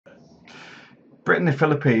Britain and the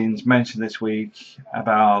Philippines mentioned this week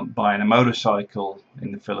about buying a motorcycle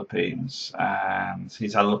in the Philippines, and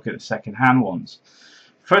he's had a look at the second-hand ones.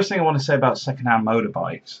 First thing I want to say about second-hand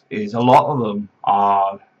motorbikes is a lot of them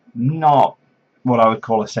are not what I would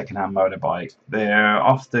call a second-hand motorbike. They're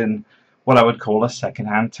often what I would call a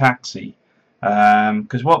second-hand taxi.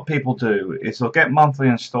 Because what people do is they'll get monthly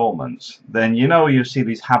installments. Then you'll see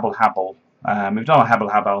these habble habble. If you don't know habble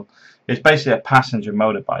habble, it's basically a passenger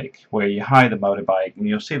motorbike where you hire the motorbike and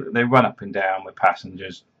you'll see that they run up and down with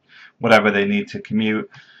passengers, whatever they need to commute.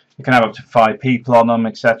 You can have up to 5 people on them,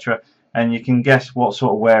 etc. And you can guess what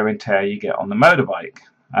sort of wear and tear you get on the motorbike.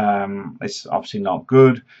 It's obviously not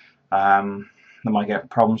good. They might get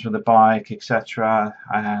problems with the bike, etc.,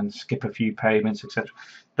 and skip a few payments, etc.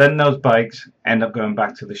 Then those bikes end up going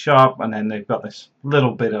back to the shop, and then they've got this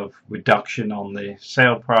little bit of reduction on the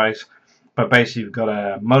sale price. But basically, you've got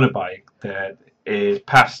a motorbike that is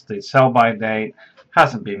past the sell-by date,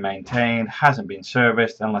 hasn't been maintained, hasn't been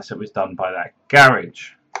serviced unless it was done by that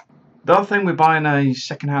garage. The other thing with buying a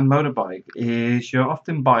second-hand motorbike is you're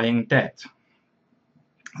often buying debt.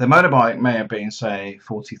 The motorbike may have been, say,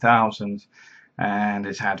 40,000 and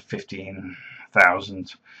it's had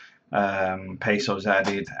 15,000 pesos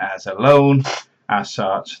added as a loan. As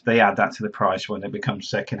such, they add that to the price when it becomes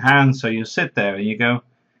second-hand. So you sit there and you go,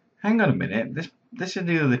 hang on a minute, this is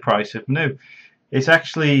nearly the price of new. It's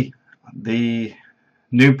actually the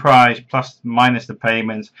new price plus minus the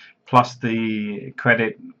payments plus the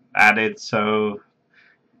credit added. So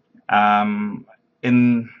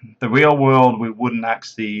in the real world we wouldn't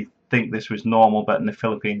actually think this was normal, but in the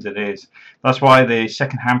Philippines it is. That's why the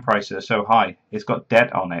second-hand prices are so high. It's got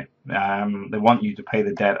debt on it. They want you to pay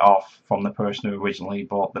the debt off from the person who originally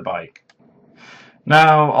bought the bike.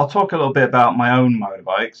 Now, I'll talk a little bit about my own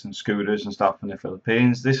motorbikes and scooters and stuff in the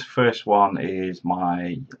Philippines. This first one is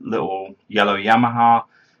my little yellow Yamaha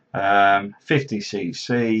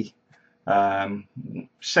 50cc.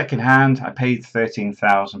 Second hand. I paid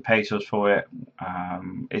 13,000 pesos for it.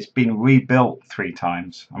 It's been rebuilt 3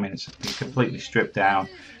 times. I mean, it's been completely stripped down,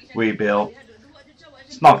 rebuilt.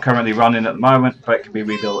 It's not currently running at the moment, but it can be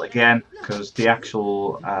rebuilt again because the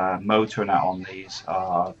actual motor and that on these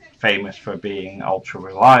are famous for being ultra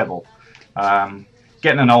reliable.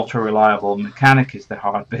 Getting an ultra reliable mechanic is the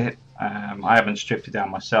hard bit. I haven't stripped it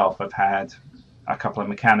down myself. I've had a couple of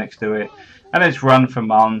mechanics do it, and it's run for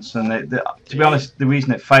months. And to be honest, the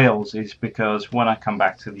reason it fails is because when I come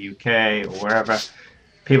back to the UK or wherever,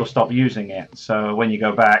 people stop using it. So when you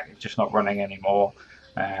go back, it's just not running anymore.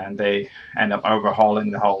 And they end up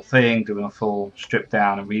overhauling the whole thing, doing a full strip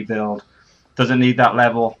down and rebuild. Does it need that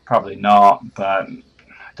level? Probably not, but it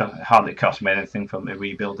hardly cost me anything for me to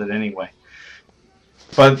rebuild it anyway.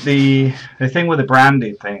 But the thing with the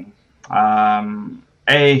branded thing,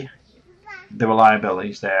 the reliability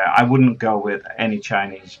is there. I wouldn't go with any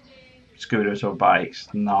Chinese scooters or bikes,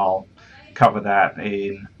 and I'll cover that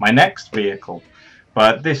in my next vehicle.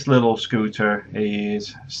 But this little scooter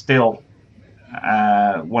is still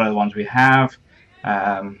one of the ones we have.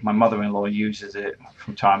 My mother-in-law uses it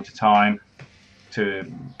from time to time to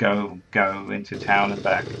go into town and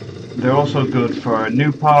back. They're also good for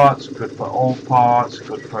new parts, good for old parts,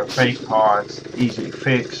 good for fake parts, easy to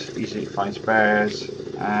fix, easy to find spares,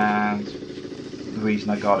 and the reason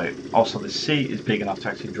I got it. Also, the seat is big enough to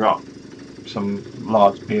actually drop some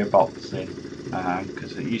large beer bottles in,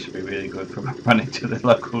 because it used to be really good for running to the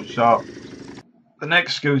local shop. The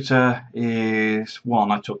next scooter is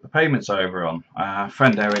one I took the payments over on.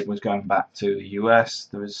 Friend Eric was going back to the US.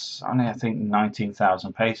 There was only, I think,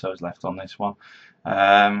 19,000 pesos left on this one,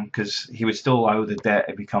 because he would still owe the debt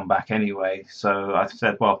if he come back anyway. So I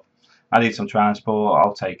said, well, I need some transport,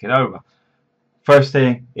 I'll take it over. First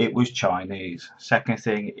thing, it was Chinese. Second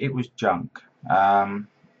thing, it was junk.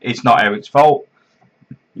 It's not Eric's fault.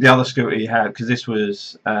 The other scooter he had, because this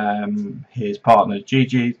was his partner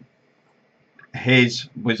Gigi, his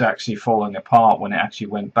was actually falling apart when it actually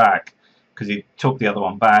went back, because he took the other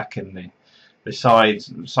one back and the side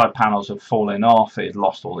panels had fallen off. It had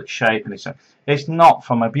lost all its shape, and it's not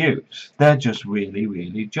from abuse. They're just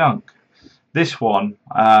really junk. This one,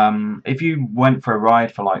 if you went for a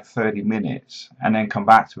ride for like 30 minutes and then come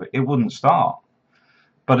back to it, it wouldn't start.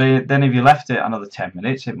 But then if you left it another 10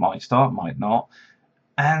 minutes, it might start, might not.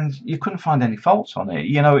 And you couldn't find any faults on it.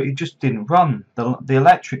 You know, it just didn't run. The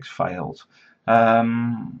electrics failed.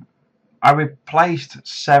 I replaced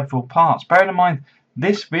several parts. Bear in mind,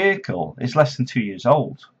 this vehicle is less than 2 years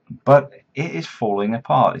old, but it is falling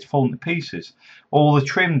apart. It's falling to pieces. All the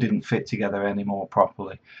trim didn't fit together anymore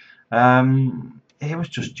properly. It was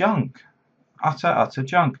just junk, utter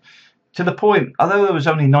junk. to the point, although there was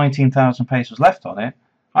only 19,000 pesos left on it,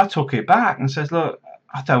 I took it back and says, look,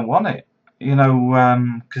 I don't want it, you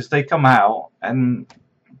know, because they come out, and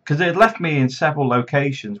because they had left me in several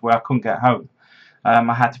locations where I couldn't get home.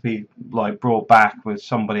 I had to be like brought back with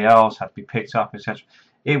somebody else, had to be picked up, etc.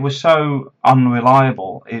 It was so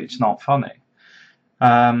unreliable, it's not funny.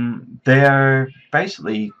 They're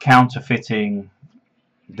basically counterfeiting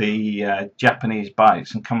the Japanese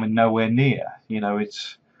bikes and coming nowhere near. You know,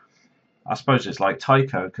 I suppose it's like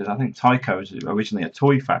Tyco, because I think Tyco is originally a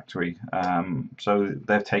toy factory, so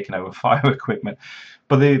they've taken over fire equipment.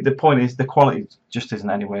 But the point is, the quality just isn't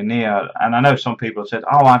anywhere near. And I know some people have said,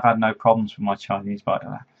 "Oh, I've had no problems with my Chinese bike."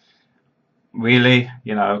 Really,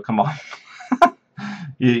 you know, come on.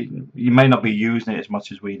 You may not be using it as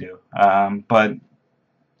much as we do, but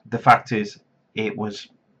the fact is, it was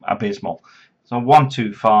abysmal. So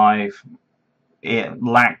 125, it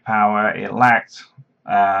lacked power, it lacked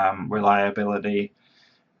reliability.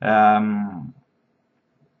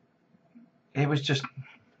 It was just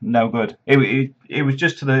no good. It was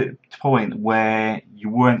just to the point where you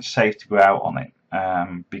weren't safe to go out on it,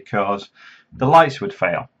 because the lights would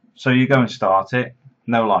fail. So you go and start it,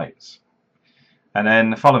 no lights, and then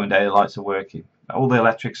the following day the lights are working. All the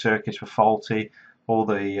electric circuits were faulty. All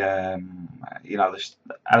the you know, the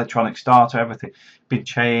electronic starter, everything been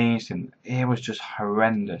changed, and it was just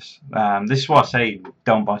horrendous. This is why I say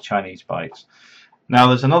don't buy Chinese bikes. Now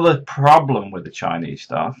there's another problem with the Chinese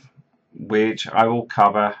stuff, which I will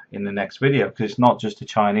cover in the next video, because it's not just the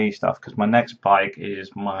Chinese stuff, because my next bike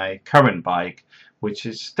is my current bike, which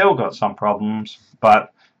has still got some problems,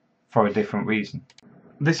 but for a different reason.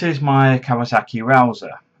 This is my Kawasaki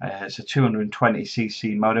Rouser. It's a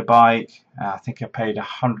 220cc motorbike. I think I paid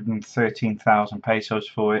 113,000 pesos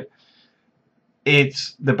for it.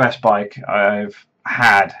 It's the best bike I've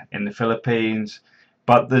had in the Philippines,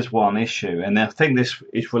 but there's one issue, and I think this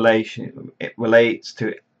is it relates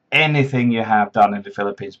to anything you have done in the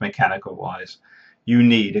Philippines mechanical wise. You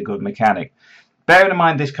need a good mechanic. Bearing in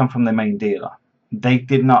mind this come from the main dealer, they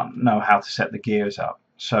did not know how to set the gears up.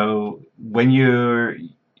 So when you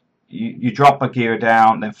drop a gear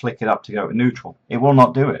down, then flick it up to go to neutral, it will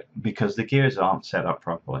not do it because the gears aren't set up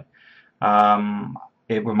properly.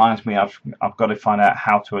 It reminds me I've got to find out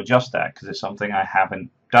how to adjust that, because it's something I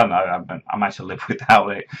haven't done. I might have lived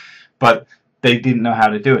without it, but they didn't know how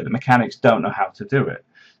to do it. The mechanics don't know how to do it.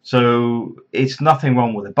 So it's nothing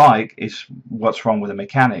wrong with the bike, it's what's wrong with the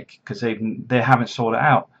mechanic, because they haven't sorted it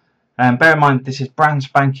out. And bear in mind, this is brand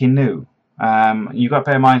spanking new. You've got to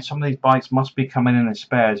bear in mind, some of these bikes must be coming in as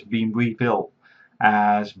spares, being rebuilt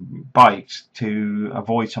as bikes to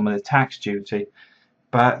avoid some of the tax duty.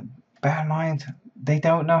 But bear in mind, they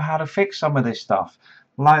don't know how to fix some of this stuff.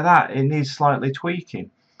 Like that, it needs slightly tweaking.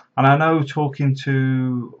 And I know, talking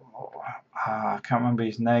to, I can't remember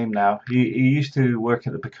his name now, he used to work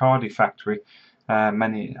at the Bacardi factory. I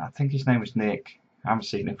think his name was Nick. I haven't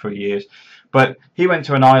seen him for years. But he went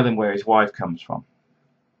to an island where his wife comes from.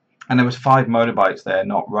 And there was 5 motorbikes there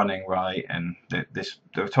not running right, and they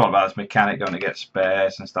were talking about this mechanic going to get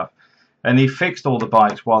spares and stuff. And he fixed all the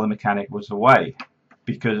bikes while the mechanic was away,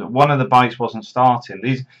 because one of the bikes wasn't starting.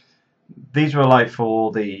 These were like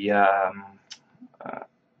for the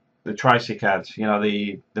tricycles, you know,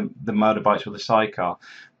 the motorbikes with the sidecar.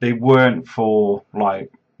 They weren't for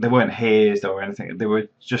like, they weren't his or anything. They were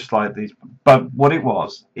just like these. But what it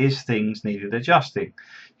was is things needed adjusting.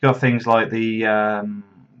 You got things like the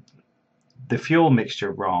fuel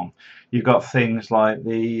mixture wrong. You've got things like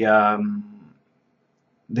the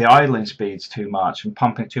idling speeds too much and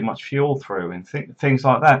pumping too much fuel through, and things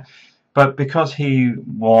like that. But because he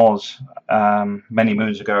was many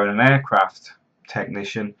moons ago an aircraft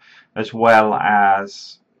technician, as well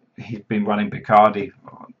as he's been running Bacardi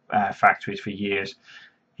factories for years,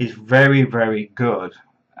 he's very, very good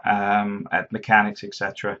at mechanics,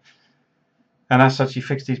 etc. And as such, he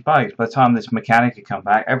fixed his bikes. By the time this mechanic had come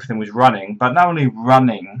back, everything was running. But not only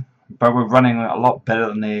running, but we're running a lot better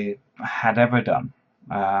than they had ever done,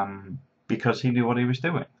 because he knew what he was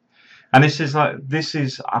doing. And this is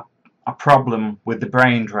a problem with the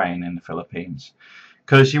brain drain in the Philippines,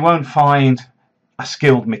 because you won't find a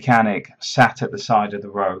skilled mechanic sat at the side of the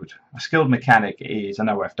road. A skilled mechanic is an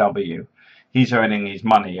OFW. He's earning his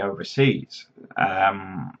money overseas.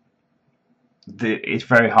 It's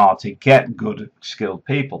very hard to get good skilled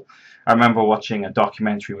people. I remember watching a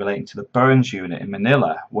documentary relating to the burns unit in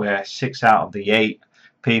Manila, where 6 out of the 8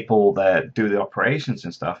 people that do the operations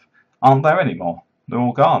and stuff aren't there anymore. They're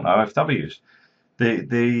all gone, OFWs.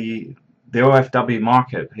 The OFW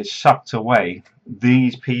market has sucked away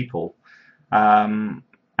these people, and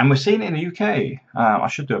And we're seeing it in the UK. I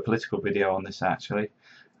should do a political video on this actually,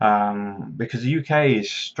 because the UK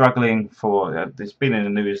is struggling for, it's been in the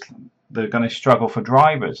news, they're going to struggle for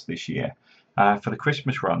drivers this year for the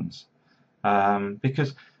Christmas runs,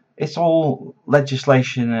 because it's all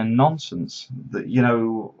legislation and nonsense. That, you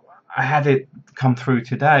know, I had it come through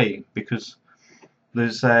today because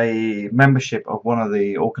there's a membership of one of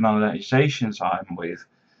the organisations I'm with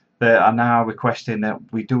that are now requesting that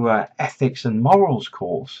we do a ethics and morals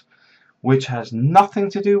course, which has nothing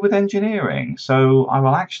to do with engineering. So I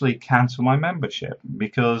will actually cancel my membership,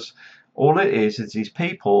 because all it is these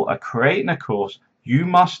people are creating a course you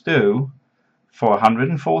must do for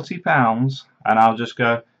 £140, and I'll just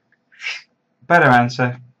go, better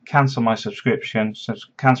answer, cancel my subscription,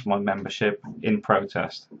 cancel my membership in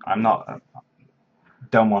protest. I'm not,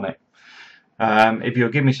 don't want it. If you'll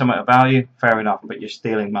give me something of value, fair enough, but you're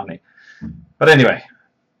stealing money. But anyway,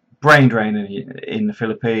 brain drain in the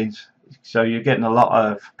Philippines. So you're getting a lot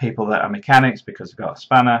of people that are mechanics because they've got a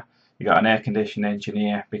spanner. You've got an air conditioning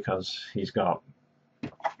engineer because he's got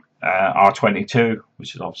R22,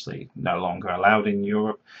 which is obviously no longer allowed in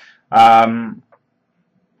Europe. Or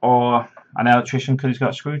an electrician because he's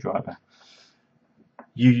got a screwdriver.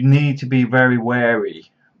 You need to be very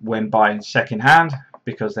wary when buying second hand,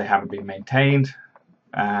 because they haven't been maintained,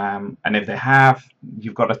 and if they have,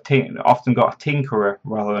 you've got often got a tinkerer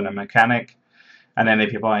rather than a mechanic. And then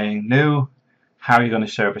if you're buying new, how are you going to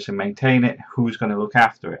service and maintain it? Who's going to look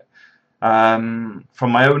after it?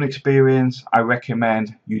 From my own experience, I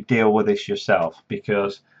recommend you deal with this yourself,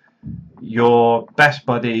 because your best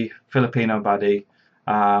buddy, Filipino buddy,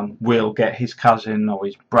 will get his cousin or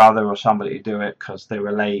his brother or somebody to do it because they're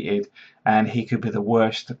related, and he could be the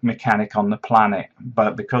worst mechanic on the planet,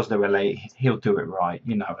 but because they're related, he'll do it right.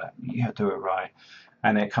 You know that. He'll do it right,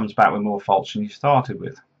 and it comes back with more faults than you started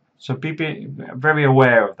with. So be very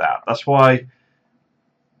aware of that. That's why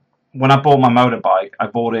when I bought my motorbike, I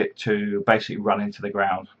bought it to basically run into the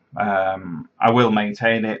ground. I will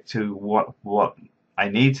maintain it to what I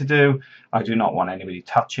need to do. I do not want anybody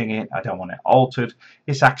touching it. I don't want it altered.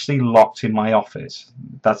 It's actually locked in my office.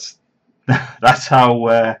 That's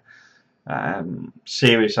how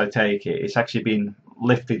serious I take it. It's actually been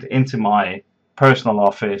lifted into my personal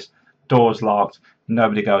office. Doors locked.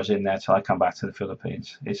 Nobody goes in there till I come back to the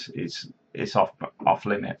Philippines. It's off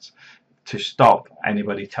limits to stop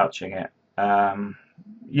anybody touching it.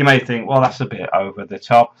 You may think, well, that's a bit over the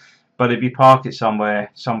top. But if you park it somewhere,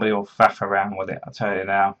 somebody will faff around with it, I'll tell you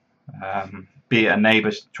now. Be it a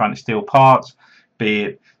neighbour trying to steal parts, be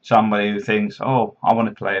it somebody who thinks, oh, I want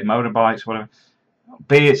to play motorbikes, whatever.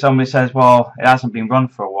 Be it somebody says, well, it hasn't been run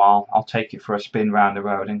for a while, I'll take it for a spin round the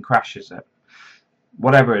road, and crashes it.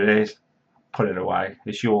 Whatever it is, put it away.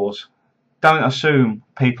 It's yours. Don't assume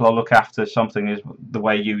people will look after something the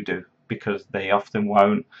way you do, because they often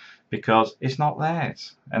won't, because it's not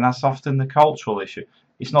theirs. And that's often the cultural issue.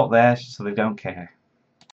 It's not theirs, so they don't care.